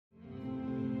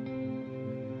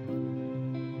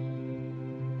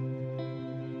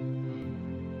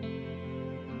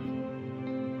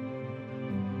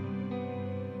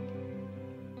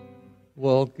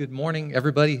Well, good morning,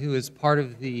 everybody who is part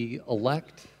of the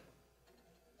elect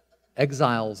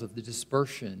exiles of the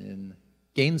dispersion in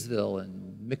Gainesville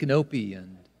and Micanopy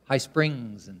and High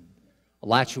Springs and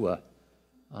Alachua.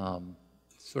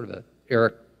 Sort of a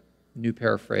Eric new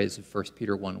paraphrase of 1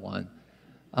 Peter 1:1.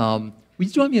 Will you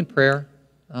join me in prayer?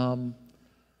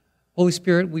 Holy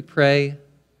Spirit, we pray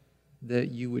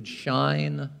that you would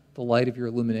shine the light of your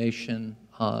illumination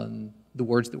on the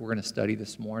words that we're going to study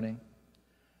this morning.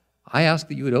 I ask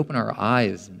that you would open our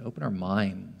eyes and open our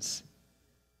minds,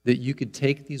 that you could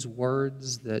take these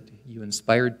words that you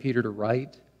inspired Peter to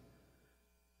write,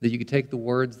 that you could take the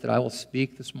words that I will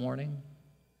speak this morning,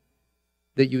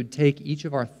 that you would take each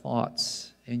of our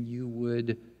thoughts and you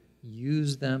would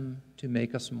use them to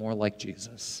make us more like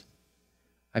Jesus.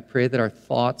 I pray that our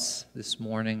thoughts this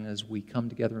morning as we come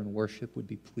together in worship would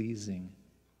be pleasing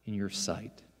in your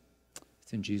sight.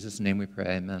 It's in Jesus' name we pray,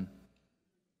 amen.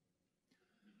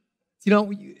 You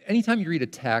know, anytime you read a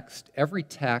text, every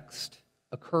text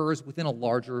occurs within a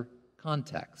larger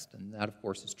context, and that, of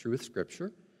course, is true with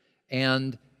Scripture.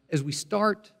 And as we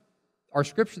start our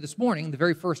Scripture this morning, the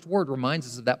very first word reminds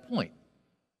us of that point.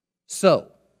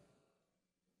 So.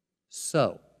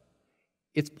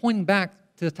 It's pointing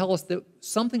back to tell us that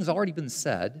something's already been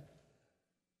said,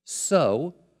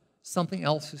 so something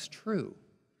else is true.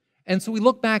 And so we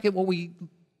look back at what we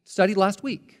studied last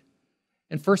week.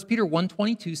 And 1 Peter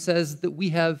 1:22 says that we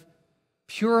have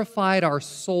purified our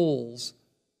souls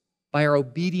by our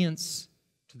obedience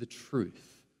to the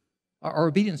truth. Our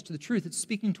obedience to the truth, it's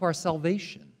speaking to our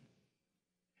salvation.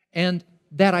 And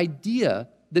that idea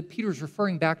that Peter's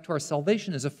referring back to our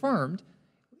salvation is affirmed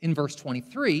in verse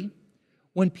 23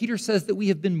 when Peter says that we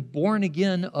have been born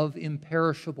again of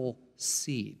imperishable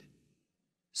seed.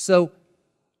 So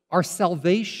our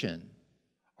salvation,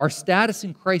 our status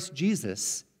in Christ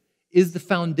Jesus, is the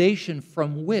foundation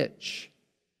from which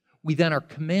we then are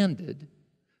commanded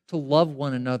to love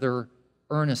one another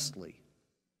earnestly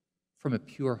from a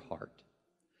pure heart.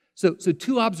 So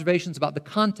two observations about the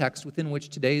context within which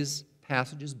today's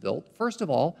passage is built. First of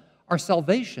all, our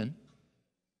salvation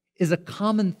is a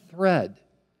common thread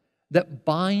that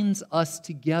binds us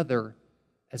together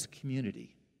as a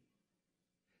community.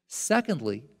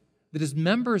 Secondly, that as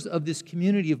members of this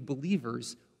community of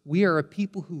believers, we are a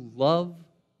people who love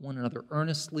one another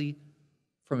earnestly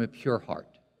from a pure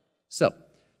heart. So,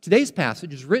 today's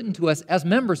passage is written to us as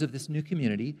members of this new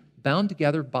community, bound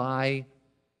together by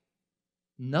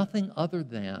nothing other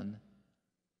than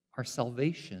our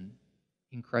salvation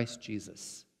in Christ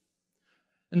Jesus.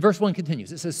 And verse 1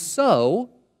 continues. It says, so,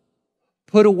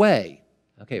 put away.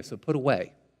 Okay, so put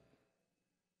away.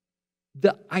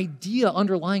 The idea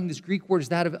underlying this Greek word is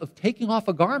that of taking off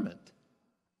a garment.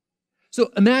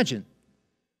 So imagine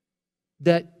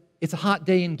that it's a hot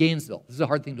day in Gainesville. This is a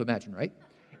hard thing to imagine, right?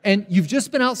 And you've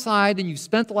just been outside and you've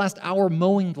spent the last hour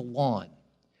mowing the lawn.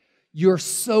 You're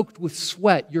soaked with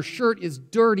sweat. Your shirt is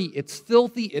dirty. It's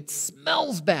filthy. It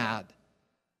smells bad.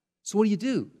 So what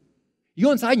do? You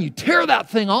go inside and you tear that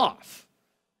thing off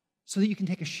so that you can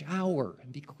take a shower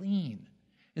and be clean.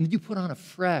 And then you put on a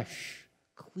fresh,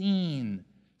 clean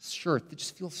shirt that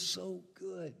just feels so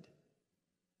good.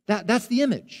 That's the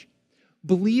image.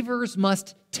 Believers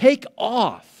must take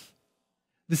off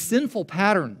the sinful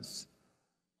patterns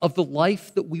of the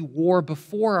life that we wore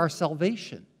before our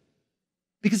salvation.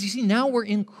 Because you see, now we're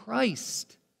in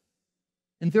Christ,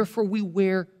 and therefore we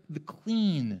wear the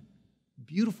clean,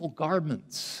 beautiful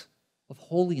garments of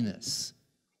holiness,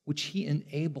 which He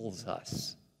enables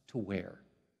us to wear.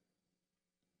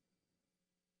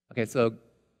 Okay, so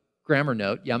grammar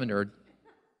note. Yeah, I'm a nerd.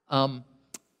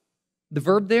 The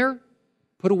verb there,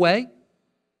 put away,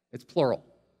 it's plural.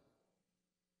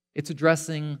 It's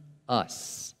addressing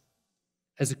us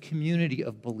as a community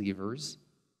of believers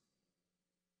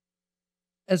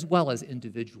as well as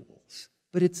individuals.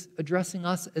 But it's addressing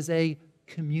us as a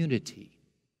community.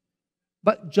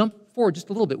 But jump forward just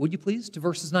a little bit, would you please, to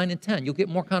verses 9 and 10. You'll get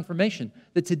more confirmation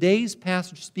that today's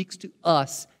passage speaks to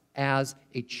us as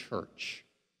a church.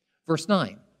 Verse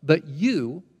 9, but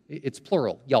you, it's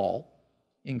plural, y'all,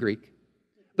 in Greek,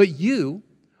 but you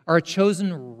are a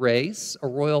chosen race, a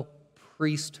royal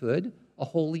priesthood, a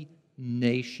holy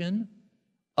nation,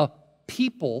 a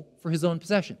people for His own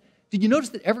possession. Did you notice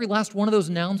that every last one of those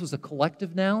nouns was a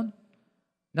collective noun,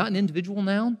 not an individual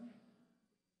noun?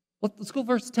 Let's go to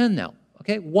verse 10 now.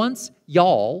 Okay, once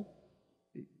y'all,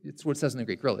 it's what it says in the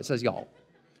Greek, really, it says y'all.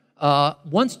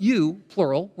 Once you,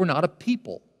 plural, were not a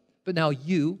people, but now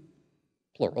you,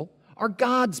 plural, are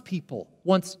God's people.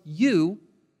 Once you,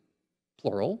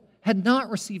 plural, had not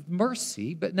received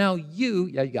mercy, but now you,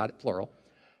 yeah, you got it, plural,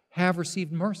 have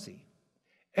received mercy.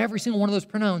 Every single one of those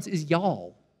pronouns is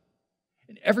y'all.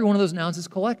 And every one of those nouns is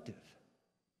collective.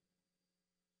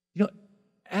 You know,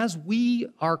 as we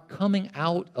are coming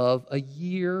out of a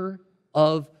year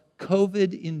of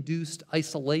COVID-induced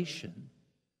isolation,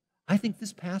 I think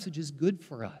this passage is good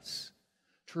for us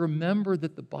to remember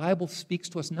that the Bible speaks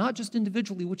to us not just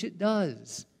individually, which it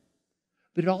does,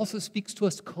 but it also speaks to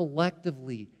us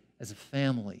collectively as a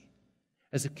family,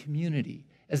 as a community,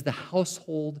 as the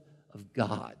household of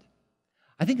God.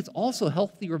 I think it's also a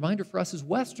healthy reminder for us as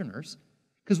Westerners,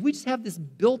 because we just have this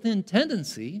built-in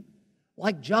tendency,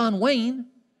 like John Wayne,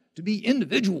 to be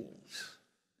individuals.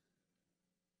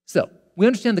 So, we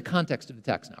understand the context of the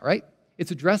text now, right?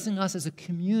 It's addressing us as a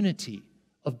community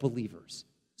of believers.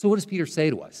 So what does Peter say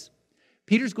to us?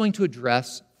 Peter's going to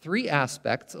address three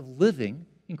aspects of living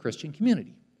in Christian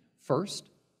community. First,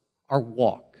 our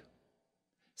walk.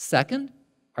 Second,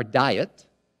 our diet.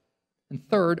 And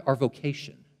third, our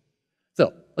vocation.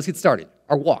 So, let's get started.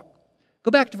 Our walk.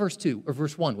 Go back to verse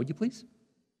 1, would you please?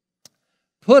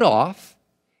 Put off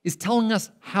is telling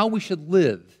us how we should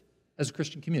live as a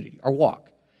Christian community, our walk.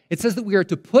 It says that we are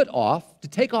to put off, to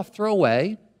take off, throw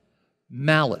away,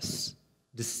 malice,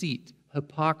 deceit,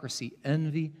 hypocrisy,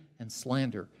 envy, and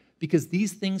slander, because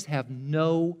these things have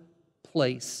no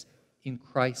place in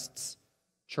Christ's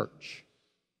church.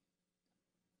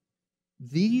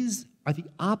 These are the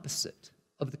opposite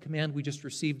of the command we just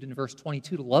received in verse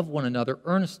 22 to love one another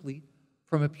earnestly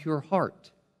from a pure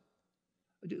heart.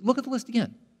 Look at the list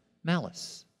again.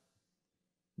 Malice,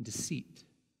 deceit,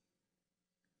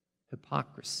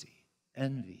 hypocrisy,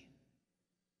 envy,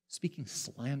 speaking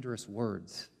slanderous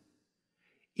words.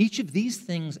 Each of these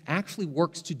things actually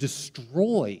works to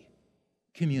destroy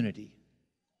community.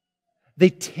 They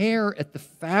tear at the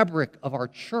fabric of our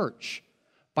church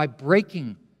by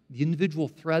breaking the individual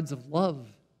threads of love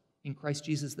in Christ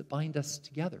Jesus that bind us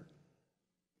together.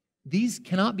 These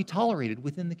cannot be tolerated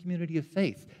within the community of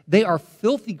faith. They are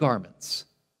filthy garments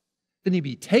that need to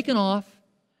be taken off,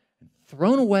 and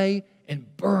thrown away,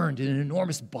 and burned in an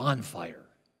enormous bonfire.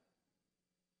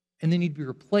 And they need to be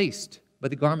replaced by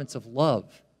the garments of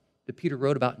love that Peter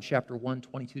wrote about in chapter 1,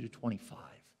 22 to 25.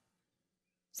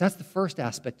 So that's the first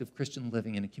aspect of Christian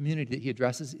living in a community that he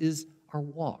addresses, is our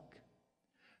walk.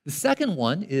 The second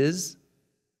one is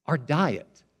our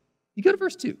diet. You go to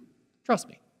verse 2. Trust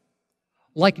me.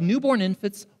 Like newborn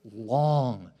infants,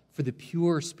 long for the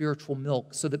pure spiritual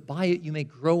milk, so that by it you may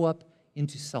grow up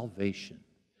into salvation.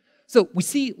 So we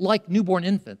see like newborn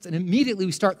infants, and immediately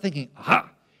we start thinking, aha,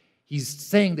 he's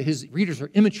saying that his readers are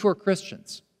immature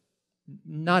Christians.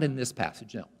 Not in this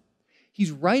passage, no.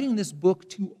 He's writing this book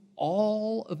to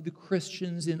all of the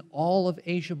Christians in all of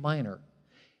Asia Minor.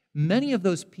 Many of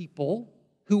those people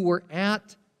who were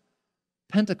at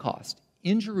Pentecost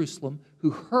in Jerusalem,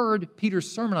 who heard Peter's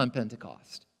sermon on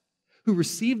Pentecost, who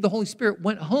received the Holy Spirit,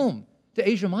 went home to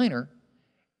Asia Minor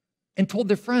and told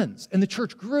their friends, and the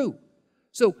church grew.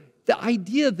 So the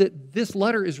idea that this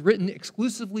letter is written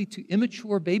exclusively to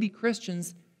immature baby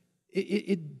Christians,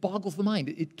 it boggles the mind.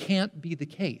 It can't be the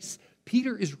case.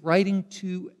 Peter is writing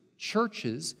to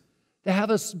churches that have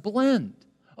a blend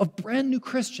of brand new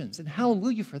Christians, and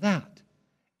hallelujah for that,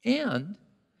 and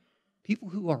people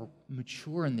who are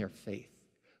mature in their faith,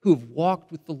 who have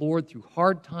walked with the Lord through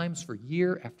hard times for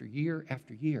year after year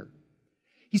after year.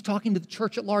 He's talking to the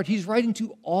church at large. He's writing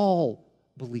to all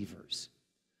believers.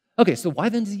 Okay, so why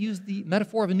then does he use the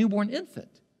metaphor of a newborn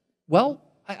infant? Well,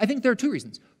 I think there are two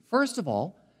reasons. First of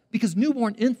all, because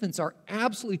newborn infants are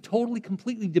absolutely, totally,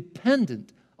 completely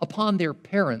dependent upon their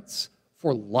parents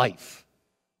for life.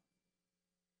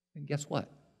 And guess what?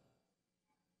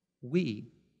 We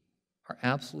are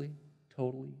absolutely,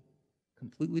 totally,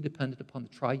 completely dependent upon the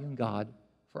triune God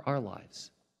for our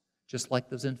lives, just like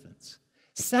those infants.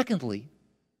 Secondly,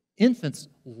 infants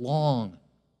long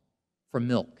for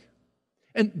milk.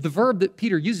 And the verb that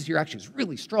Peter uses here actually is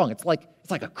really strong. It's like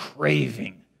a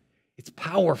craving. It's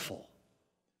powerful.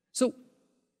 So,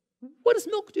 what does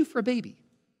milk do for a baby?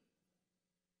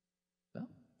 Well,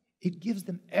 it gives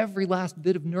them every last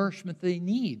bit of nourishment they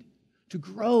need to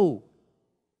grow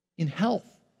in health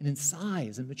and in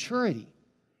size and maturity.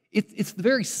 It's the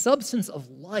very substance of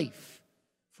life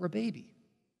for a baby.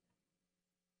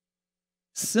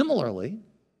 Similarly,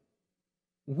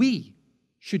 we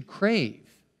should crave,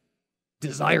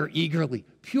 desire eagerly,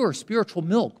 pure spiritual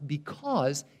milk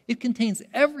because it contains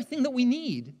everything that we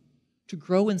need to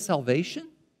grow in salvation,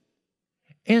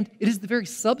 and it is the very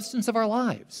substance of our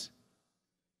lives.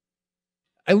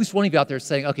 At least one of you out there is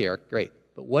saying, okay, Eric, great,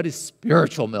 but what is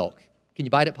spiritual milk? Can you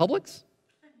buy it at Publix?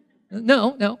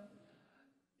 No.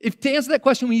 To answer that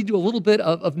question, we need to do a little bit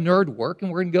of nerd work,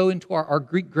 and we're going to go into our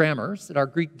Greek grammars and our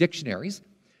Greek dictionaries.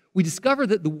 We discover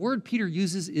that the word Peter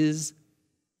uses is,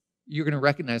 you're going to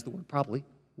recognize the word probably,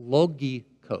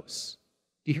 logikos.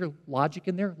 Do you hear logic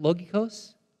in there?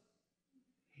 Logikos?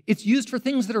 It's used for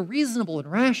things that are reasonable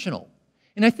and rational.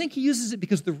 And I think he uses it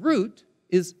because the root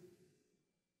is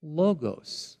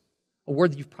logos, a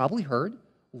word that you've probably heard.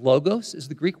 Logos is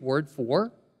the Greek word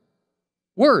for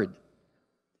word.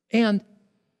 And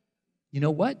you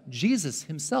know what? Jesus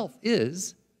himself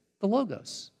is the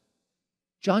Logos.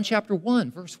 John chapter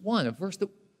 1, verse 1, a verse that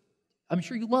I'm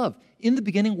sure you love. In the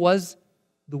beginning was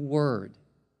the Word,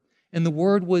 and the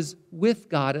Word was with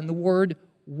God, and the Word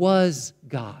was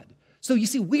God. So you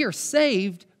see, we are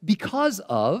saved because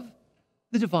of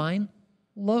the divine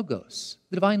Logos,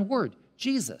 the divine Word,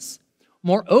 Jesus.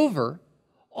 Moreover,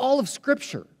 all of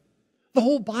Scripture, the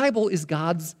whole Bible is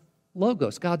God's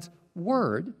Logos, God's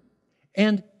Word,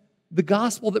 and the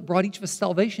gospel that brought each of us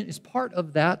salvation is part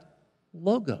of that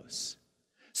Logos.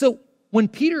 So when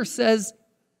Peter says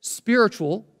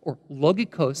spiritual or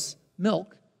logikos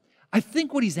milk, I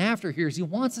think what he's after here is he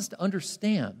wants us to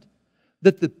understand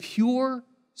that the pure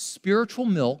spiritual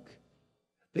milk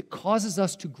that causes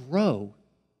us to grow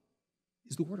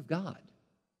is the Word of God.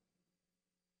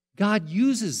 God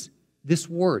uses this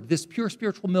Word, this pure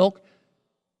spiritual milk,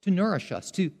 to nourish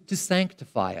us, to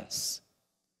sanctify us.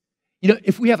 You know,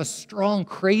 if we have a strong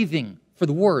craving for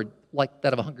the Word, like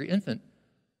that of a hungry infant,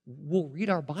 we'll read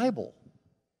our Bible.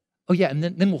 Oh yeah, and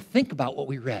then we'll think about what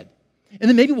we read. And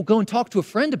then maybe we'll go and talk to a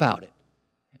friend about it.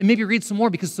 And maybe read some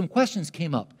more because some questions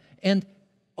came up. And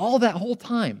all that whole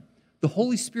time, the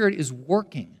Holy Spirit is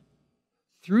working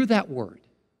through that Word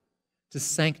to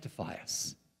sanctify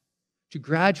us, to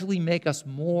gradually make us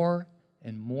more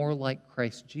and more like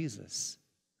Christ Jesus,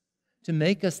 to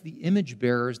make us the image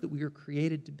bearers that we are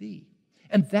created to be.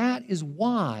 And that is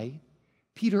why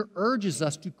Peter urges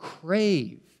us to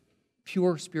crave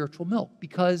pure spiritual milk,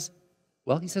 because,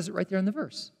 well, he says it right there in the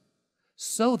verse,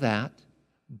 so that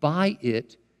by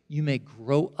it you may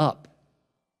grow up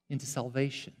into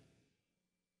salvation.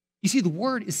 You see, the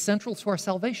Word is central to our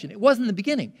salvation. It was in the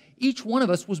beginning. Each one of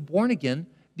us was born again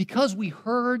because we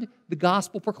heard the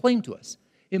gospel proclaimed to us.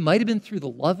 It might have been through the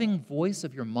loving voice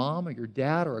of your mom or your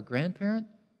dad or a grandparent.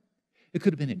 It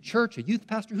could have been in church, a youth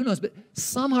pastor, who knows, but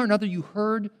somehow or another you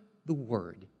heard the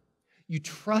Word. You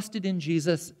trusted in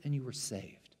Jesus and you were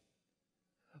saved.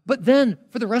 But then,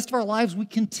 for the rest of our lives, we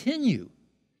continue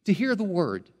to hear the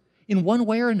Word in one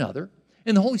way or another,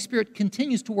 and the Holy Spirit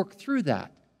continues to work through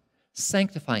that,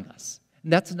 sanctifying us.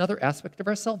 And that's another aspect of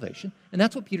our salvation, and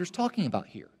that's what Peter's talking about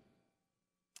here.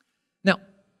 Now,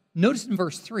 notice in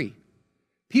verse 3,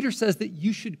 Peter says that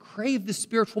you should crave the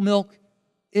spiritual milk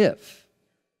if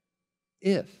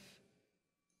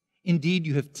indeed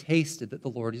you have tasted that the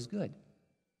Lord is good.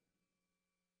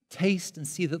 Taste and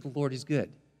see that the Lord is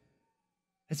good.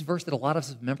 It's a verse that a lot of us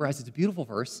have memorized. It's a beautiful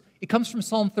verse. It comes from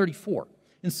Psalm 34.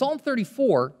 In Psalm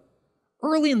 34,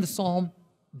 early in the psalm,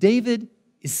 David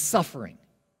is suffering.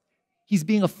 He's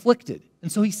being afflicted,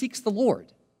 and so he seeks the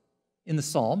Lord in the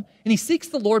psalm, and he seeks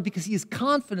the Lord because he is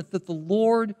confident that the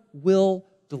Lord will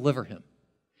deliver him.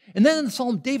 And then in the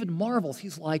psalm, David marvels.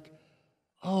 He's like,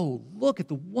 oh, look at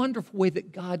the wonderful way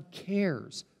that God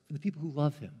cares for the people who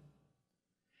love him.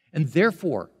 And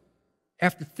therefore,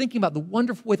 after thinking about the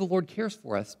wonderful way the Lord cares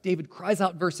for us, David cries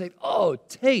out in verse 8, oh,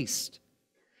 taste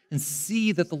and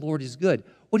see that the Lord is good.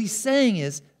 What he's saying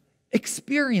is,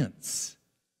 experience.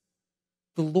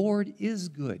 The Lord is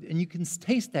good, and you can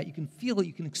taste that, you can feel it,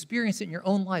 you can experience it in your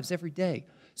own lives every day.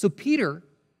 So Peter,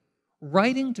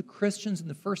 writing to Christians in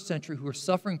the first century who are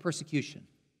suffering persecution,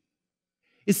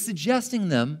 is suggesting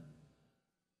them,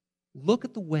 look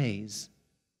at the ways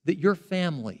that your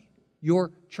family,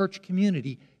 your church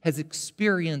community has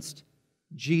experienced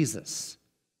Jesus,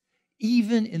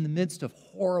 even in the midst of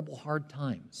horrible, hard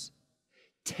times.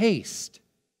 Taste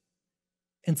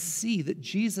and see that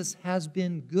Jesus has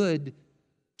been good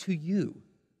to you,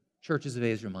 churches of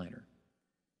Asia Minor.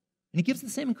 And he gives the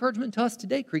same encouragement to us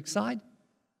today, Creekside.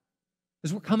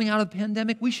 As we're coming out of the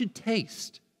pandemic, we should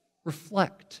taste,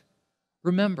 reflect,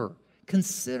 remember,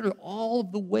 consider all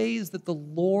of the ways that the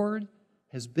Lord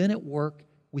has been at work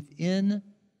within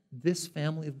this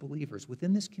family of believers,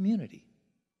 within this community.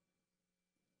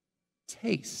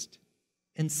 Taste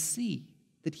and see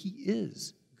that he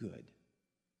is good.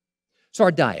 So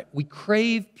our diet, we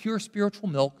crave pure spiritual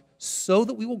milk so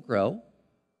that we will grow,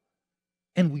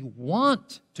 and we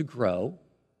want to grow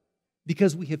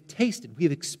because we have tasted, we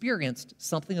have experienced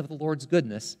something of the Lord's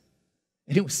goodness,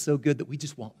 and it was so good that we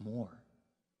just want more.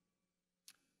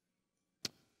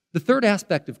 The third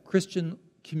aspect of Christian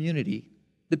community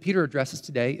that Peter addresses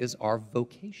today is our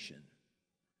vocation.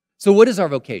 So what is our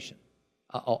vocation?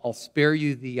 I'll spare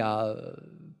you the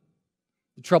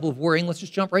trouble of worrying. Let's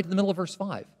just jump right to the middle of verse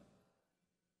 5.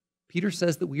 Peter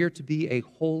says that we are to be a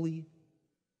holy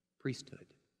priesthood.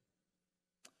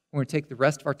 We're going to take the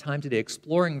rest of our time today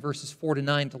exploring verses 4 to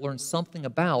 9 to learn something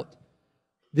about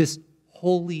this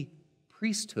holy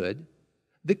priesthood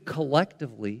that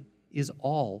collectively is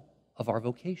all of our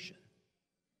vocation.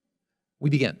 We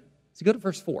begin. So go to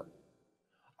verse 4.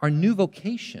 Our new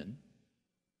vocation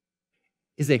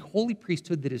is a holy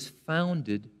priesthood that is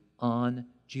founded on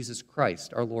Jesus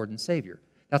Christ, our Lord and Savior.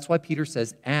 That's why Peter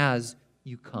says, as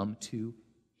you come to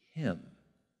Him.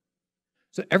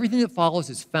 So everything that follows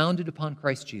is founded upon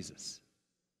Christ Jesus.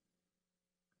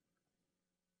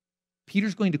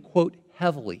 Peter's going to quote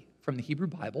heavily from the Hebrew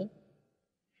Bible,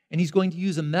 and he's going to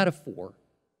use a metaphor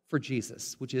for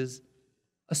Jesus, which is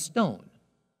a stone,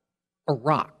 a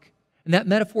rock. And that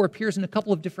metaphor appears in a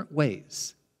couple of different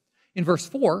ways. In verse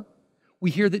 4,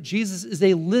 we hear that Jesus is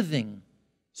a living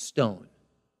stone.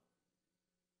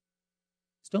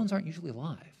 Stones aren't usually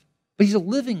alive, but he's a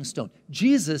living stone.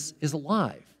 Jesus is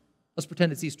alive. Let's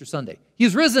pretend it's Easter Sunday. He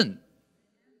is risen.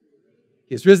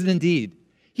 He is risen indeed.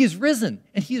 He is risen,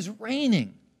 and he is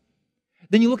reigning.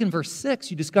 Then you look in verse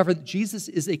 6, you discover that Jesus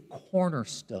is a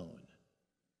cornerstone,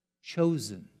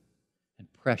 chosen and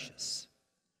precious.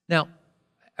 Now,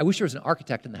 I wish there was an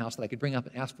architect in the house that I could bring up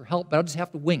and ask for help, but I'll just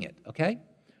have to wing it, okay?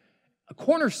 A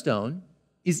cornerstone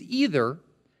is either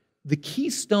the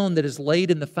keystone that is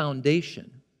laid in the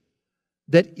foundation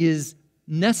that is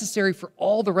necessary for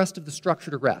all the rest of the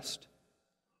structure to rest.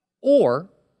 Or,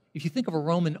 if you think of a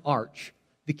Roman arch,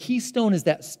 the keystone is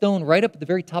that stone right up at the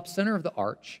very top center of the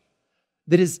arch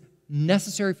that is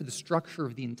necessary for the structure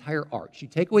of the entire arch. You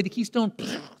take away the keystone,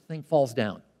 the thing falls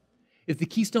down. If the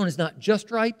keystone is not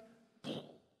just right,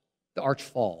 the arch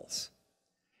falls.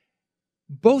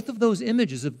 Both of those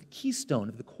images of the keystone,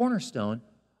 of the cornerstone,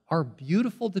 are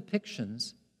beautiful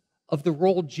depictions of the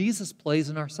role Jesus plays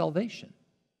in our salvation.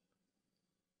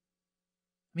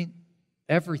 I mean,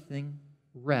 everything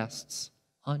rests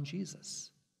on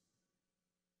Jesus.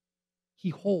 He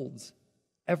holds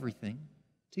everything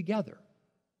together.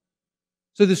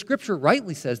 So the scripture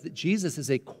rightly says that Jesus is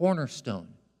a cornerstone,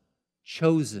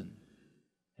 chosen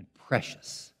and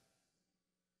precious.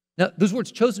 Now, those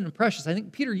words, chosen and precious, I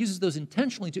think Peter uses those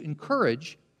intentionally to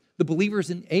encourage the believers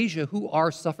in Asia who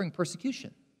are suffering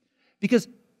persecution. Because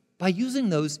by using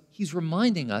those, he's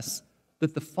reminding us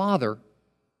that the Father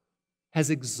has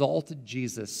exalted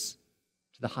Jesus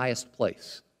to the highest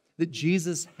place, that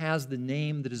Jesus has the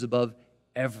name that is above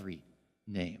every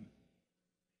name.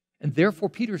 And therefore,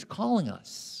 Peter is calling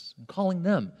us and calling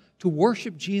them to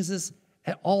worship Jesus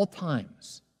at all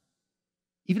times,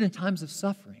 even in times of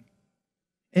suffering.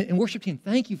 And worship team,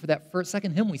 thank you for that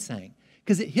second hymn we sang,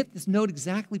 because it hit this note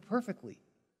exactly perfectly.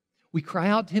 We cry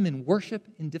out to him in worship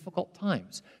in difficult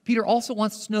times. Peter also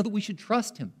wants us to know that we should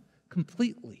trust him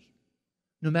completely,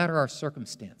 no matter our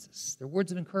circumstances. They're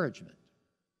words of encouragement.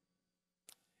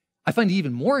 I find it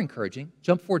even more encouraging.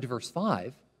 Jump forward to verse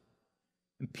 5.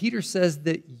 And Peter says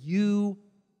that you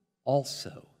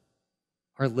also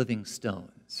are living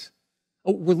stones.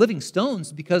 Oh, we're living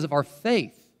stones because of our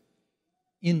faith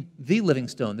in the living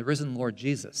stone, the risen Lord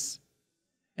Jesus.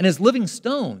 And as living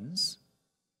stones,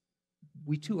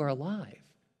 we too are alive.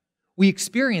 We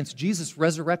experience Jesus'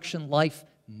 resurrection life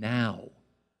now.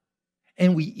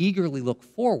 And we eagerly look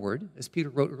forward, as Peter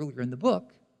wrote earlier in the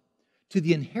book, to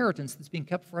the inheritance that's being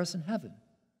kept for us in heaven.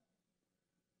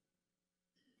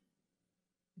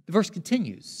 The verse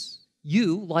continues.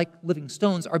 You, like living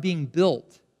stones, are being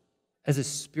built as a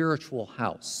spiritual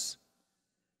house.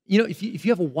 You know, if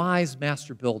you have a wise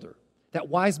master builder, that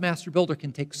wise master builder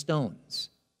can take stones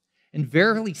and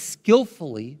very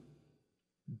skillfully,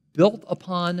 built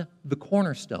upon the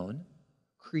cornerstone,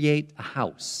 create a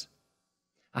house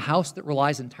that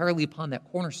relies entirely upon that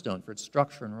cornerstone for its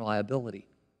structure and reliability.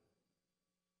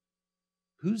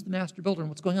 Who's the master builder and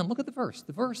what's going on? Look at the verse.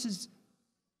 The verse is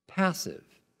passive.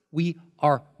 We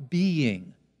are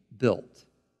being built.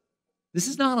 This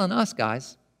is not on us,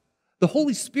 guys. The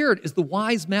Holy Spirit is the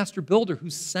wise master builder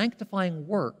whose sanctifying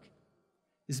work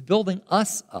is building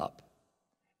us up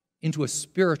into a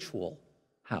spiritual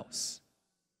house.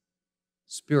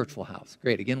 Spiritual house.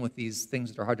 Great. Again, with these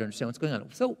things that are hard to understand what's going on.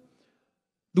 So,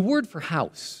 the word for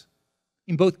house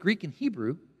in both Greek and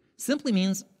Hebrew simply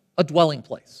means a dwelling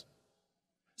place.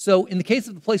 So, in the case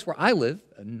of the place where I live,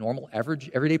 a normal, average,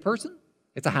 everyday person,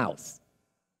 it's a house.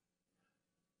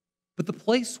 But the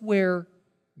place where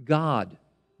God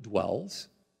dwells,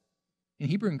 in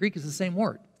Hebrew and Greek, is the same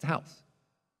word. It's a house.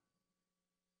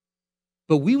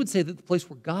 But we would say that the place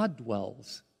where God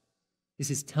dwells is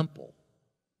his temple.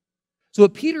 So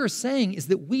what Peter is saying is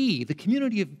that we, the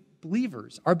community of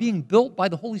believers, are being built by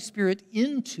the Holy Spirit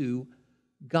into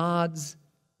God's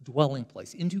dwelling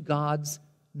place, into God's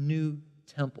new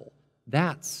temple.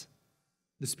 That's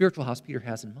the spiritual house Peter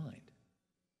has in mind.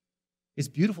 It's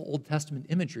beautiful Old Testament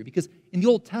imagery, because in the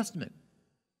Old Testament,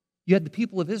 you had the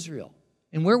people of Israel.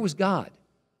 And where was God?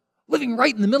 Living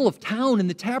right in the middle of town in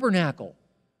the tabernacle,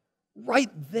 right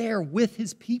there with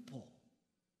his people.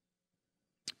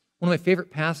 One of my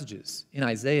favorite passages in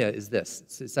Isaiah is this.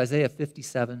 It's Isaiah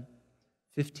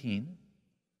 57:15.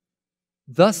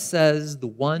 Thus says the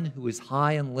one who is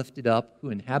high and lifted up,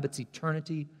 who inhabits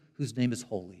eternity, whose name is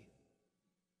holy.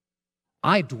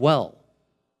 I dwell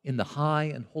in the high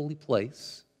and holy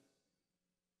place,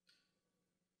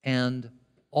 and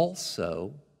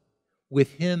also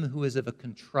with him who is of a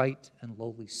contrite and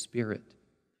lowly spirit,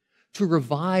 to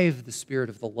revive the spirit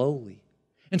of the lowly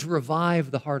and to revive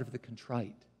the heart of the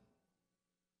contrite.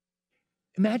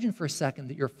 Imagine for a second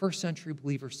that you're a first-century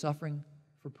believer suffering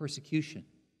from persecution.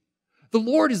 The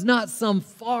Lord is not some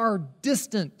far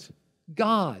distant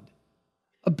God,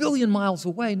 a billion miles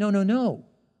away. No, no, no.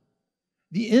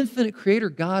 The infinite creator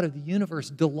God of the universe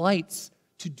delights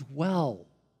to dwell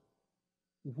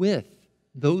with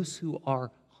those who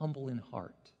are humble in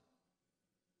heart,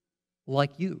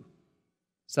 like you,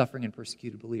 suffering and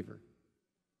persecuted believer.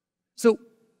 So,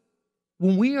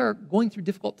 when we are going through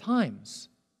difficult times,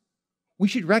 we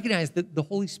should recognize that the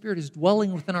Holy Spirit is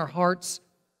dwelling within our hearts,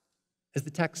 as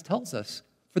the text tells us,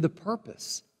 for the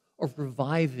purpose of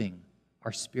reviving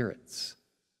our spirits.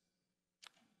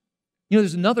 You know,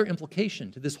 there's another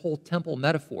implication to this whole temple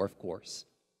metaphor, of course.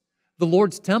 The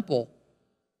Lord's temple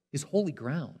is holy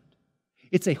ground.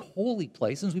 It's a holy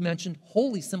place. As we mentioned,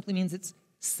 holy simply means it's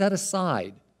set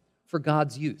aside for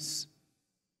God's use.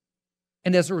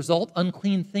 And as a result,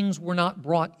 unclean things were not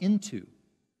brought into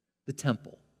the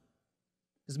temple.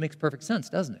 This makes perfect sense,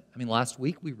 doesn't it? I mean, last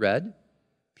week we read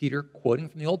Peter quoting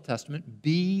from the Old Testament,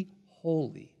 "Be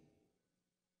holy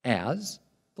as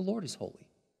the Lord is holy."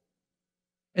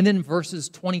 And then verses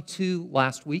 22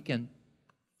 last week and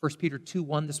 1 Peter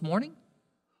 2:1 this morning,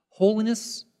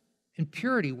 holiness and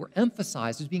purity were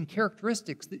emphasized as being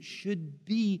characteristics that should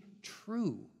be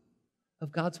true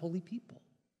of God's holy people.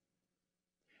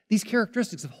 These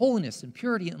characteristics of holiness and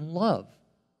purity and love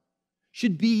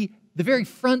should be the very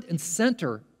front and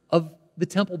center of the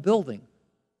temple building.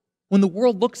 When the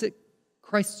world looks at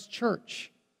Christ's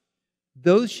church,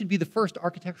 those should be the first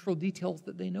architectural details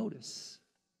that they notice,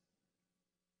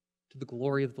 to the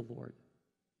glory of the Lord.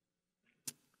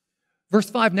 Verse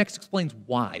 5 next explains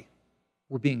why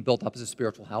we're being built up as a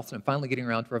spiritual house, and I'm finally getting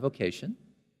around to our vocation.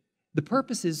 The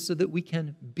purpose is so that we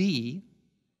can be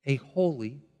a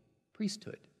holy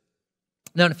priesthood.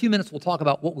 Now, in a few minutes, we'll talk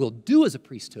about what we'll do as a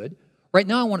priesthood. Right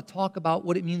now, I want to talk about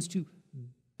what it means to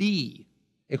be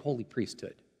a holy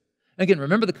priesthood. Again,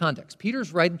 remember the context.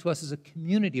 Peter's writing to us as a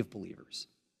community of believers.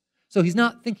 So he's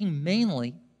not thinking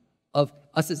mainly of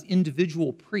us as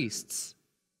individual priests,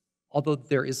 although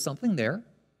there is something there.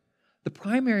 The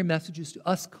primary message is to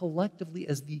us collectively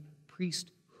as the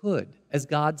priesthood, as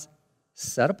God's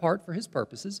set apart for his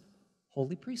purposes,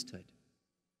 holy priesthood.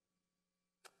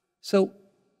 So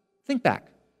think back.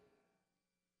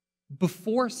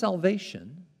 Before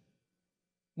salvation,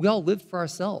 we all lived for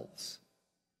ourselves.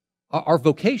 Our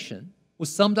vocation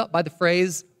was summed up by the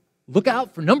phrase, "Look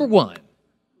out for number one."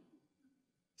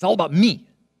 It's all about me,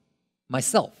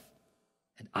 myself,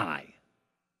 and I.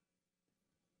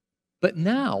 But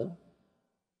now,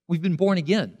 we've been born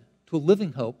again to a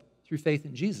living hope through faith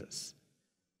in Jesus.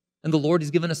 And the Lord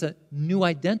has given us a new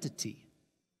identity.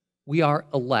 We are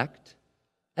elect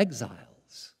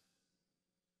exiles,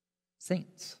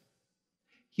 saints.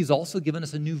 He's also given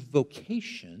us a new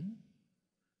vocation.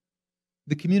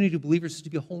 The community of believers is to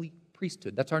be a holy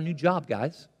priesthood. That's our new job,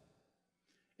 guys.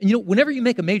 And you know, whenever you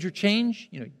make a major change,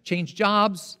 change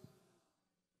jobs,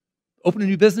 open a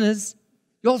new business,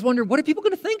 you always wonder, what are people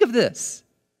going to think of this?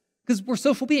 Because we're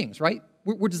social beings, right?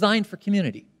 We're designed for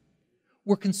community.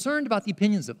 We're concerned about the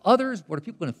opinions of others. What are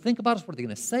people going to think about us? What are they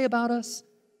going to say about us?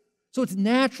 So it's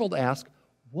natural to ask,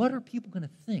 what are people going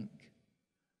to think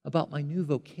about my new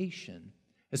vocation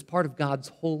as part of God's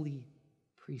holy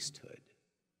priesthood?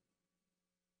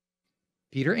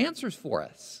 Peter answers for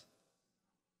us.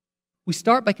 We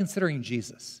start by considering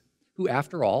Jesus, who,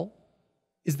 after all,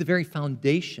 is the very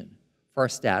foundation for our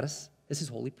status as his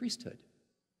holy priesthood.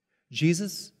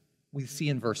 Jesus, we see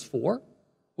in verse 4,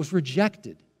 was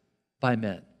rejected by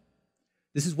men.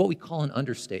 This is what we call an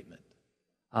understatement.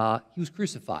 He was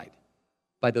crucified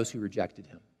by those who rejected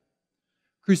him.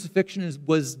 Crucifixion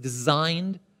was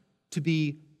designed to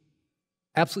be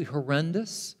absolutely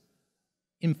horrendous,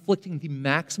 inflicting the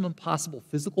maximum possible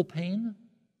physical pain,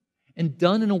 and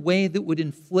done in a way that would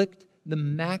inflict the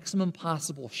maximum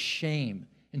possible shame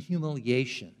and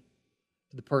humiliation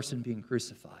to the person being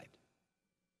crucified.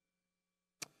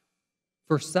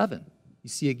 Verse 7, you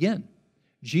see again,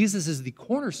 Jesus is the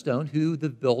cornerstone who the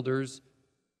builders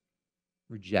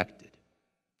rejected.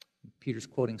 Peter's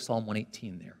quoting Psalm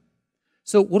 118 there.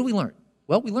 So what do we learn?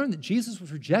 Well, we learn that Jesus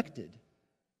was rejected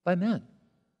by men.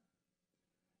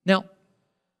 Now,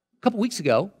 a couple weeks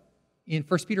ago, in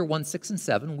 1 Peter 1, 6 and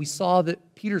 7, we saw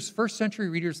that Peter's first century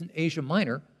readers in Asia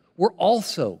Minor were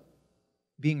also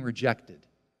being rejected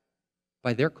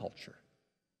by their culture.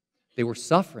 They were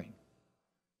suffering,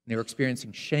 and they were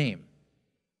experiencing shame.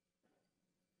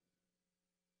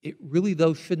 It really,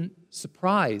 though, shouldn't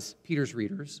surprise Peter's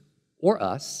readers or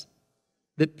us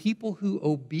that people who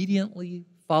obediently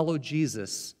follow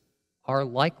Jesus are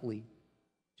likely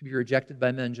to be rejected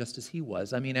by men just as he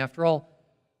was. I mean, after all,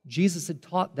 Jesus had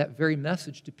taught that very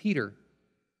message to Peter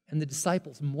and the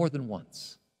disciples more than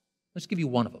once. Let's give you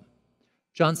one of them.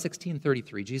 John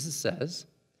 16:33, Jesus says,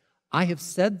 I have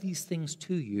said these things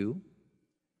to you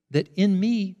that in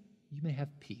me you may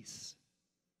have peace.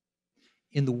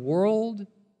 In the world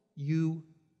you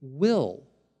will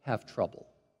have trouble,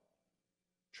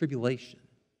 tribulation.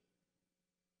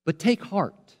 But take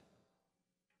heart,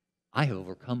 I have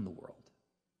overcome the world.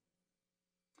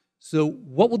 So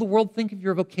what will the world think of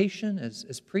your vocation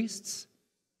as priests?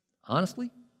 Honestly,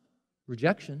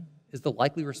 rejection is the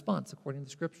likely response according to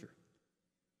Scripture.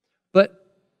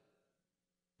 But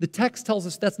the text tells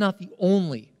us that's not the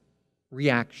only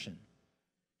reaction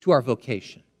to our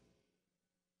vocation.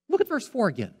 Look at verse 4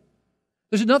 again.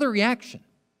 There's another reaction.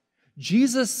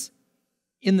 Jesus,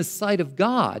 in the sight of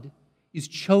God, is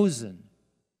chosen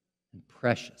and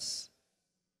precious.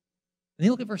 And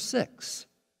then look at verse 6.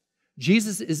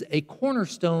 Jesus is a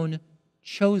cornerstone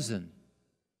chosen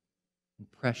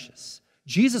and precious.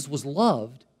 Jesus was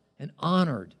loved and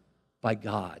honored by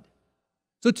God.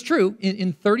 So it's true,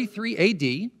 in 33 AD,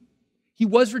 he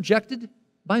was rejected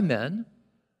by men,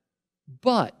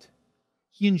 but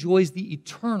he enjoys the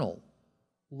eternal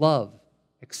love,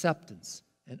 acceptance,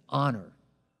 and honor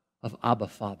of Abba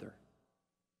Father.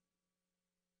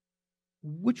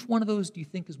 Which one of those do you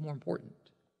think is more important?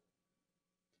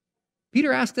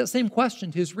 Peter asked that same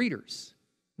question to his readers,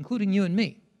 including you and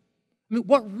me. I mean,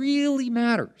 what really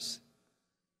matters?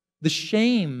 The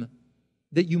shame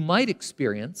that you might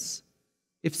experience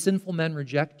if sinful men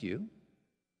reject you,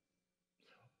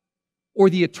 or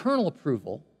the eternal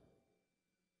approval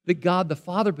that God the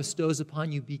Father bestows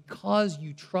upon you because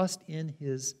you trust in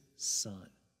His Son.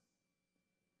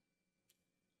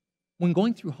 When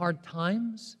going through hard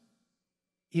times,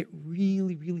 it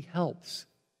really, really helps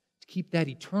to keep that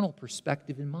eternal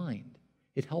perspective in mind.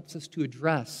 It helps us to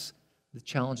address the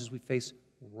challenges we face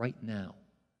right now.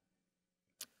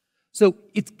 So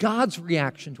it's God's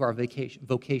reaction to our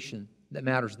vocation that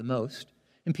matters the most.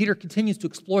 And Peter continues to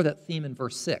explore that theme in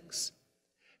verse 6.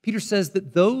 Peter says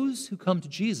that those who come to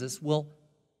Jesus will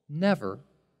never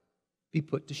be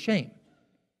put to shame.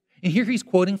 And here he's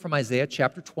quoting from Isaiah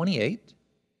chapter 28.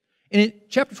 And in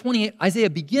chapter 28, Isaiah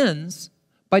begins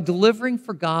by delivering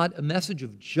for God a message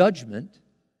of judgment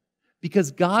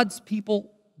because God's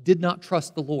people did not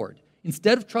trust the Lord.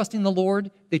 Instead of trusting the Lord,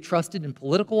 they trusted in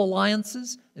political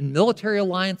alliances and military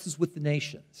alliances with the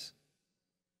nations.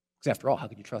 Because after all, how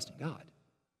could you trust in God?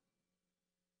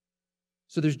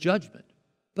 So there's judgment.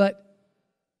 But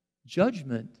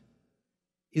judgment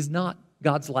is not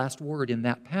God's last word in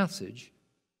that passage,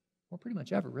 or pretty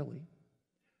much ever, really.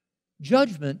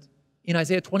 Judgment in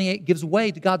Isaiah 28 gives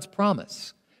way to God's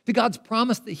promise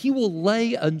that He will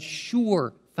lay a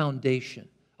sure foundation,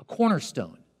 a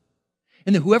cornerstone,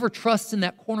 and that whoever trusts in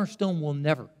that cornerstone will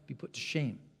never be put to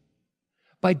shame.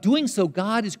 By doing so,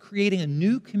 God is creating a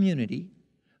new community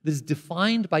that is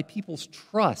defined by people's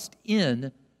trust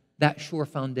in that sure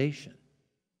foundation.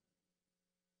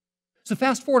 So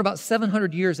fast forward about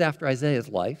 700 years after Isaiah's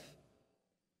life,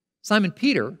 Simon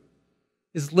Peter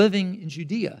is living in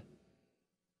Judea.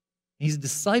 He's a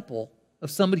disciple of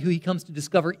somebody who he comes to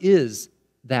discover is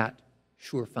that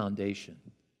sure foundation.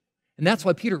 And that's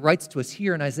why Peter writes to us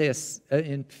here in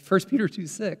in 1 Peter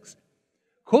 2:6,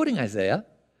 quoting Isaiah,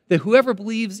 that whoever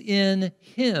believes in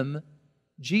Him,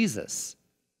 Jesus,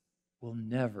 will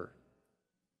never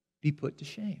be put to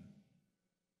shame.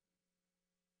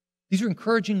 These are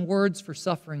encouraging words for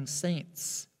suffering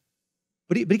saints.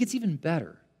 But it gets even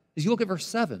better. As you look at verse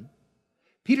 7,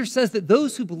 Peter says that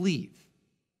those who believe,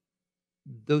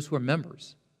 those who are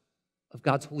members of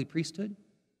God's holy priesthood,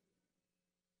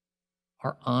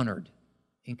 are honored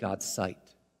in God's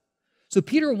sight. So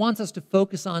Peter wants us to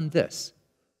focus on this.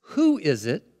 Who is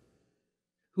it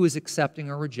who is accepting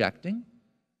or rejecting?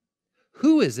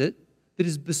 Who is it that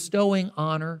is bestowing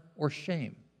honor or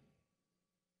shame?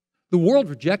 The world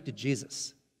rejected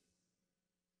Jesus,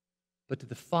 but to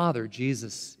the Father,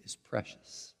 Jesus is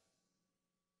precious.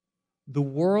 The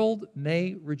world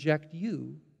may reject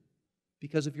you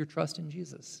because of your trust in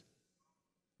Jesus,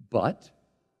 but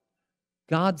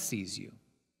God sees you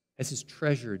as his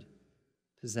treasured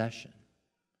possession.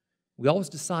 We always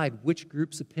decide which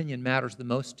group's opinion matters the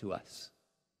most to us.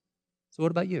 So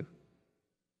what about you?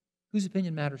 Whose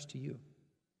opinion matters to you?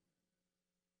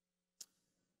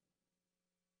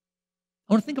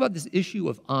 I want to think about this issue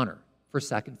of honor for a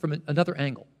second from another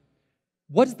angle.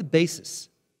 What is the basis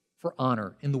for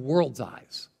honor in the world's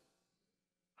eyes?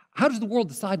 How does the world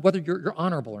decide whether you're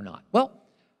honorable or not? Well,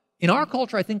 in our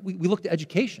culture, I think we look to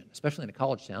education, especially in a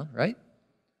college town, right?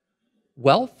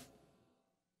 Wealth,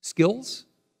 skills,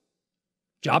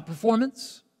 job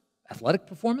performance, athletic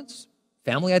performance,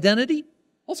 family identity,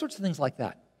 all sorts of things like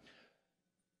that.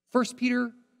 1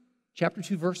 Peter chapter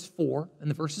 2, verse 4, and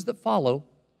the verses that follow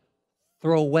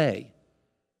throw away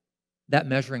that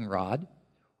measuring rod,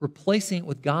 replacing it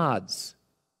with God's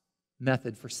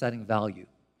method for setting value.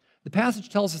 The passage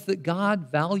tells us that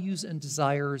God values and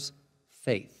desires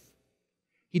faith.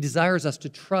 He desires us to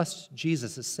trust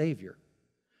Jesus as Savior.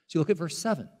 So you look at verse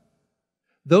 7.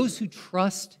 Those who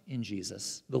trust in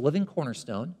Jesus, the living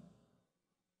cornerstone,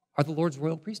 are the Lord's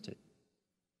royal priesthood.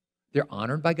 They're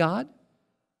honored by God.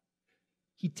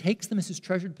 He takes them as his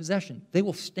treasured possession. They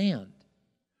will stand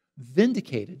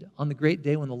vindicated on the great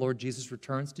day when the Lord Jesus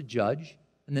returns to judge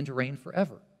and then to reign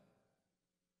forever.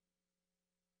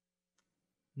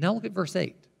 Now look at verse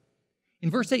 8.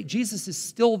 In verse 8, Jesus is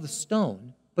still the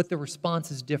stone, but the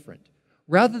response is different.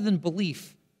 Rather than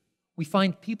belief, we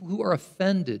find people who are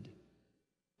offended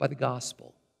by the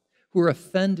gospel, who are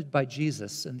offended by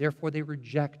Jesus, and therefore they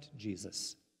reject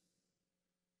Jesus.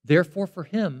 Therefore, for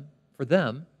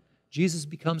them, Jesus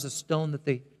becomes a stone that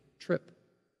they trip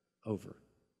over.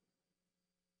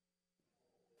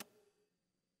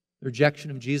 The rejection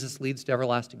of Jesus leads to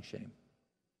everlasting shame.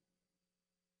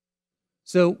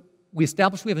 So we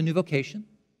established we have a new vocation.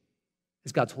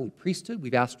 It's God's holy priesthood.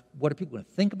 We've asked, what are people going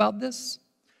to think about this?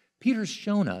 Peter's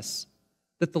shown us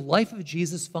that the life of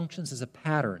Jesus functions as a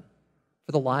pattern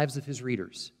for the lives of his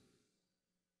readers.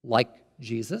 Like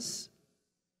Jesus,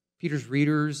 Peter's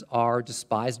readers are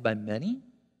despised by many,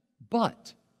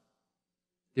 but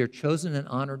they're chosen and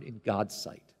honored in God's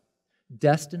sight,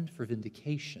 destined for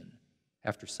vindication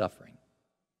after suffering.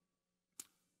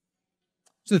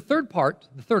 So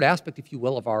the third aspect, if you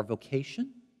will, of our vocation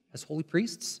as holy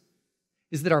priests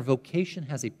is that our vocation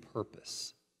has a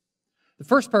purpose. The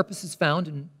first purpose is found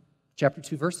in chapter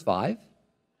 2, verse 5,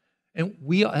 and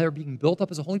we are being built up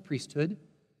as a holy priesthood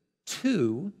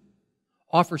to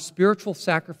offer spiritual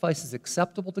sacrifices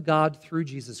acceptable to God through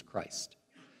Jesus Christ.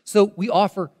 So we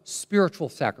offer spiritual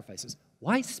sacrifices.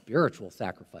 Why spiritual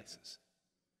sacrifices?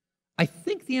 I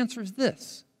think the answer is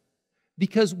this: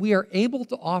 because we are able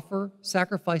to offer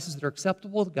sacrifices that are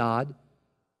acceptable to God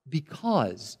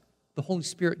because the Holy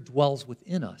Spirit dwells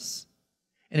within us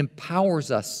and empowers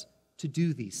us to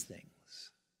do these things.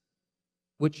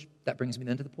 Which, that brings me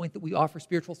then to the point that we offer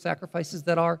spiritual sacrifices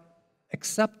that are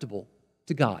acceptable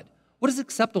to God. What does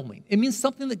acceptable mean? It means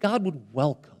something that God would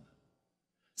welcome,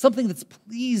 something that's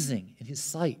pleasing in his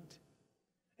sight.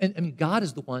 And I mean, God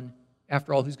is the one,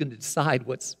 after all, who's going to decide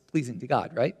what's pleasing to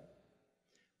God, right?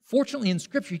 Fortunately, in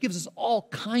Scripture, he gives us all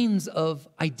kinds of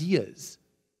ideas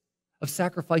of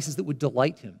sacrifices that would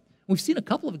delight him. We've seen a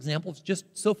couple of examples just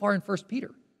so far in 1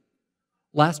 Peter.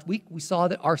 Last week, we saw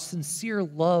that our sincere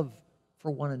love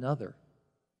for one another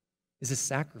is a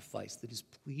sacrifice that is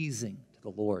pleasing to the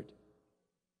Lord.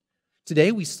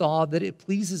 Today, we saw that it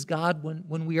pleases God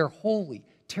when we are holy,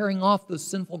 tearing off those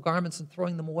sinful garments and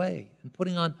throwing them away, and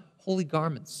putting on holy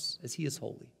garments as he is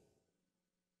holy.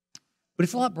 But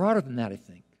it's a lot broader than that, I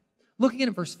think. Looking at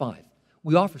verse 5,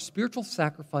 we offer spiritual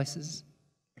sacrifices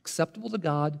acceptable to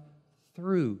God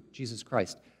through Jesus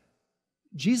Christ.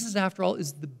 Jesus, after all,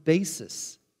 is the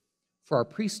basis for our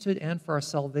priesthood and for our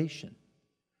salvation.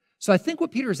 So I think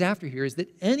what Peter is after here is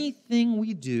that anything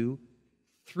we do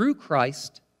through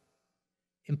Christ,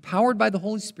 empowered by the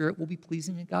Holy Spirit, will be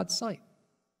pleasing in God's sight.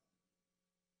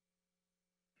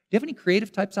 Do you have any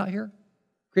creative types out here?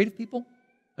 Creative people?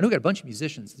 I know we've got a bunch of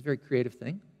musicians. It's a very creative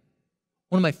thing.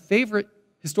 One of my favorite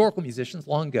historical musicians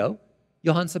long ago,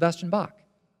 Johann Sebastian Bach.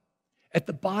 At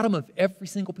the bottom of every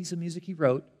single piece of music he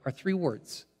wrote are three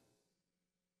words: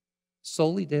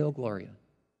 Soli Deo Gloria.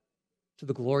 to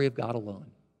the glory of God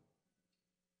alone.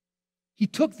 He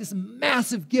took this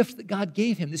massive gift that God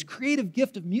gave him, this creative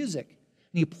gift of music,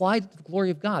 and he applied it to the glory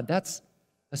of God. That's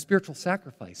a spiritual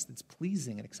sacrifice that's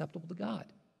pleasing and acceptable to God.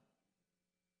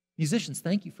 Musicians,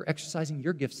 thank you for exercising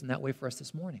your gifts in that way for us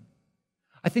this morning.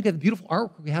 I think of the beautiful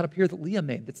artwork we had up here that Leah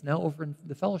made that's now over in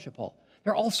the fellowship hall.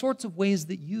 There are all sorts of ways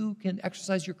that you can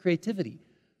exercise your creativity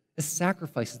as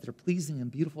sacrifices that are pleasing and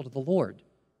beautiful to the Lord.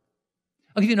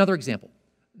 I'll give you another example.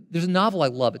 There's a novel I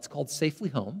love. It's called Safely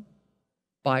Home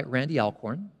by Randy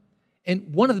Alcorn.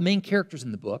 And one of the main characters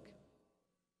in the book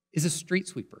is a street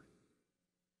sweeper.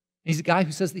 And he's a guy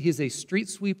who says that he is a street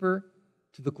sweeper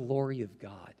to the glory of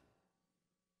God.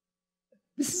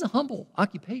 This is a humble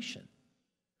occupation.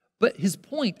 But his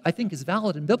point, I think, is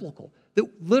valid and biblical, that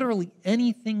literally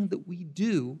anything that we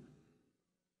do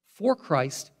for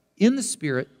Christ in the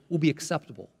Spirit will be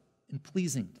acceptable and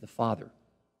pleasing to the Father.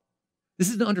 This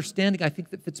is an understanding, I think,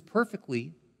 that fits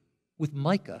perfectly with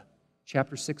Micah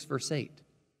chapter 6, verse 8.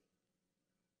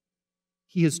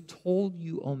 He has told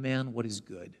you, O man, what is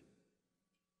good.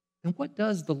 And what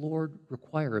does the Lord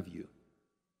require of you?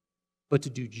 But to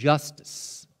do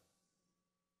justice,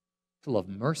 to love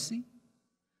mercy,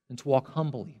 and to walk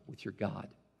humbly with your God.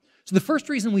 So the first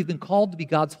reason we've been called to be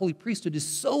God's holy priesthood is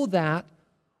so that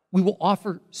we will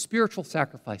offer spiritual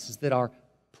sacrifices that are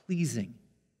pleasing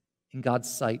in God's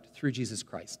sight through Jesus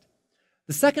Christ.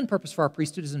 The second purpose for our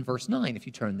priesthood is in verse 9, if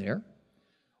you turn there.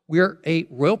 We are a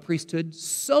royal priesthood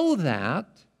so that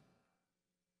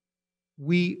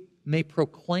we may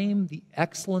proclaim the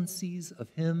excellencies of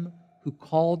him who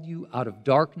called you out of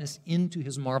darkness into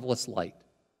his marvelous light.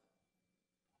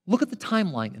 Look at the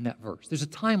timeline in that verse. There's a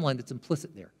timeline that's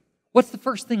implicit there. What's the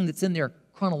first thing that's in there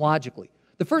chronologically?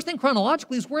 The first thing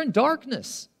chronologically is we're in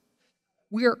darkness.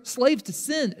 We are slaves to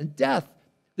sin and death.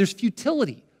 There's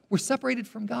futility. We're separated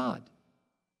from God.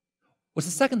 What's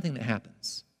the second thing that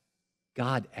happens?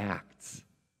 God acts.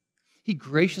 He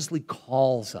graciously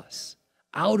calls us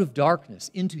out of darkness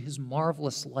into his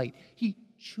marvelous light. He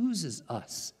chooses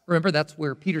us. Remember, that's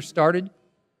where Peter started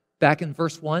back in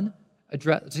verse 1,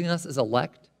 addressing us as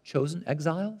elect, chosen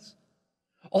exiles.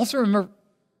 Also remember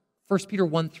 1 Peter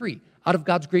 1:3. Out of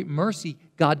God's great mercy,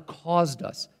 God caused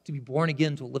us to be born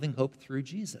again to a living hope through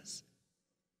Jesus.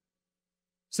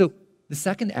 So the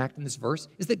second act in this verse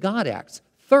is that God acts.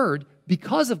 Third,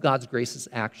 because of God's gracious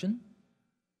action,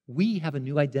 we have a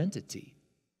new identity.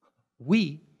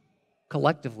 We,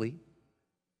 collectively,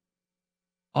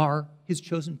 are his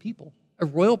chosen people, a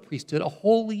royal priesthood, a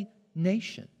holy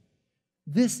nation.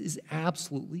 This is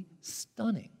absolutely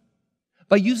stunning.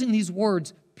 By using these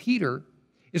words, Peter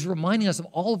is reminding us of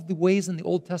all of the ways in the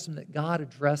Old Testament that God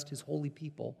addressed his holy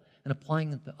people and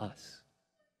applying them to us.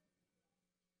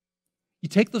 You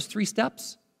take those 3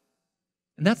 steps,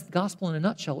 and that's the gospel in a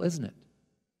nutshell, isn't it?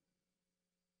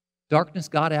 Darkness,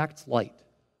 God acts, light.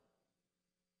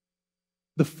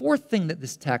 The fourth thing that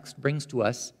this text brings to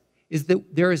us is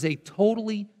that there is a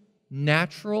totally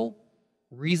natural,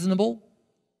 reasonable,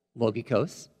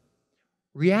 logikos,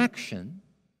 reaction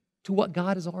to what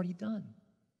God has already done.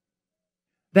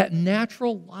 That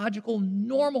natural, logical,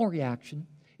 normal reaction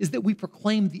is that we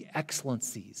proclaim the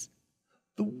excellencies,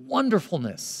 the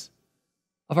wonderfulness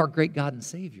of our great God and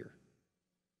Savior.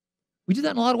 We do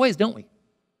that in a lot of ways, don't we?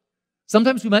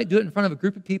 Sometimes we might do it in front of a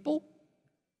group of people.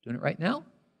 Doing it right now.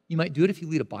 You might do it if you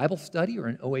lead a Bible study or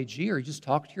an OAG, or you just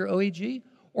talk to your OAG,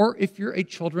 or if you're a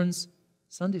children's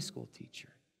Sunday school teacher.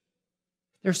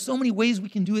 There are so many ways we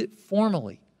can do it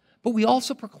formally, but we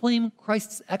also proclaim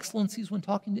Christ's excellencies when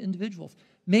talking to individuals.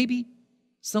 Maybe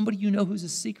somebody you know who's a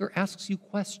seeker asks you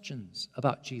questions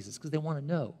about Jesus because they want to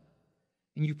know,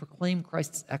 and you proclaim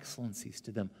Christ's excellencies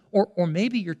to them. Or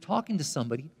maybe you're talking to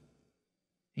somebody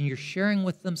and you're sharing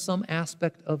with them some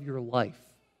aspect of your life,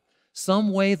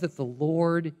 some way that the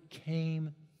Lord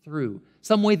came through,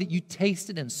 some way that you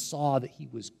tasted and saw that he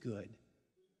was good.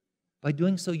 By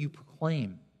doing so, you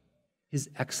proclaim his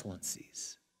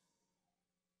excellencies.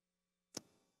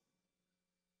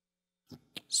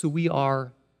 So we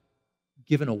are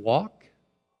given a walk,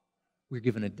 we're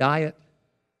given a diet,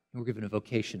 and we're given a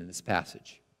vocation in this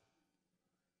passage.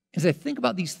 As I think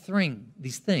about these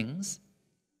things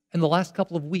in the last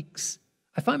couple of weeks,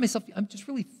 I find myself, I'm just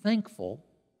really thankful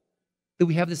that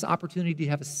we have this opportunity to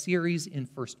have a series in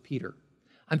 1 Peter.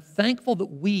 I'm thankful that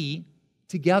we,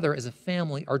 together as a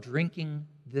family, are drinking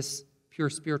this pure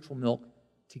spiritual milk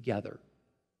together.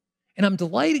 And I'm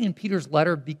delighting in Peter's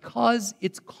letter because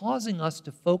it's causing us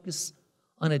to focus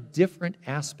on a different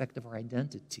aspect of our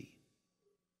identity.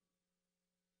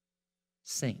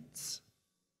 Saints,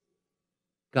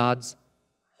 God's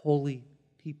holy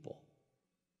people.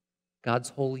 God's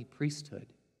holy priesthood.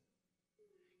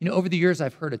 You know, over the years,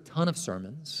 I've heard a ton of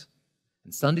sermons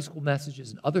and Sunday school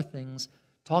messages and other things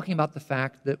talking about the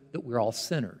fact that we're all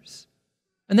sinners.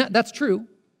 And that's true.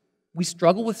 We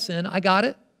struggle with sin. I got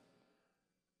it.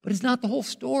 But it's not the whole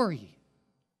story.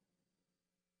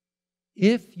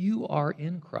 If you are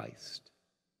in Christ,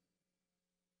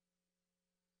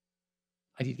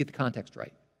 I need to get the context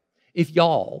right. If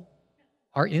y'all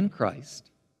are in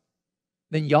Christ,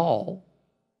 then y'all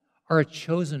are a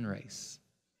chosen race,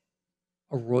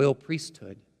 a royal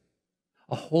priesthood,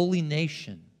 a holy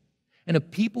nation, and a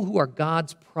people who are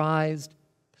God's prized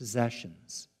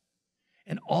possessions.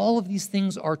 And all of these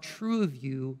things are true of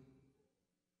you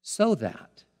so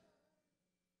that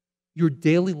your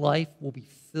daily life will be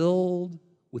filled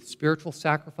with spiritual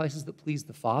sacrifices that please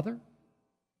the Father,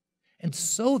 and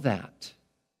so that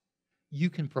you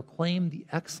can proclaim the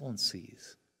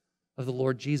excellencies of the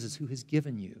Lord Jesus who has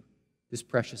given you this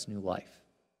precious new life.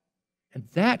 And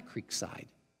that, Creekside,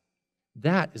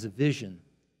 that is a vision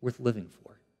worth living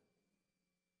for.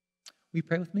 Will you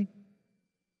pray with me?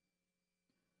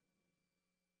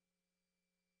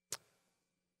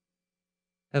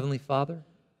 Heavenly Father,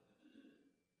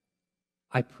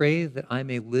 I pray that I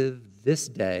may live this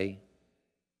day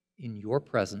in your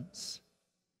presence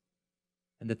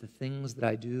and that the things that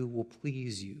I do will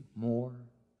please you more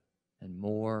and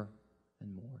more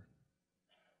and more.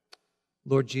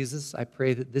 Lord Jesus, I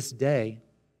pray that this day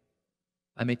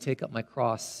I may take up my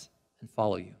cross and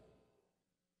follow you.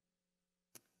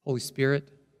 Holy Spirit,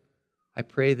 I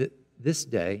pray that this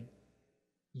day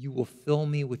you will fill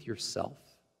me with yourself,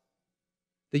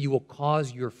 that you will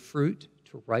cause your fruit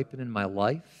to ripen in my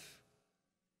life,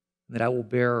 and that I will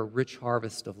bear a rich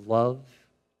harvest of love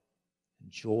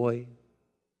and joy,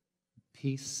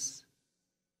 peace,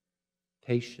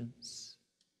 patience,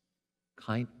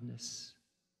 kindness,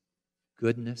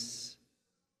 goodness,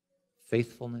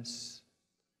 faithfulness,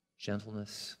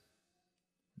 gentleness,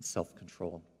 and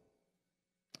self-control.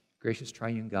 Gracious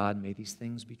triune God, may these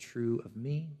things be true of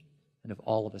me and of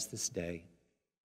all of us this day.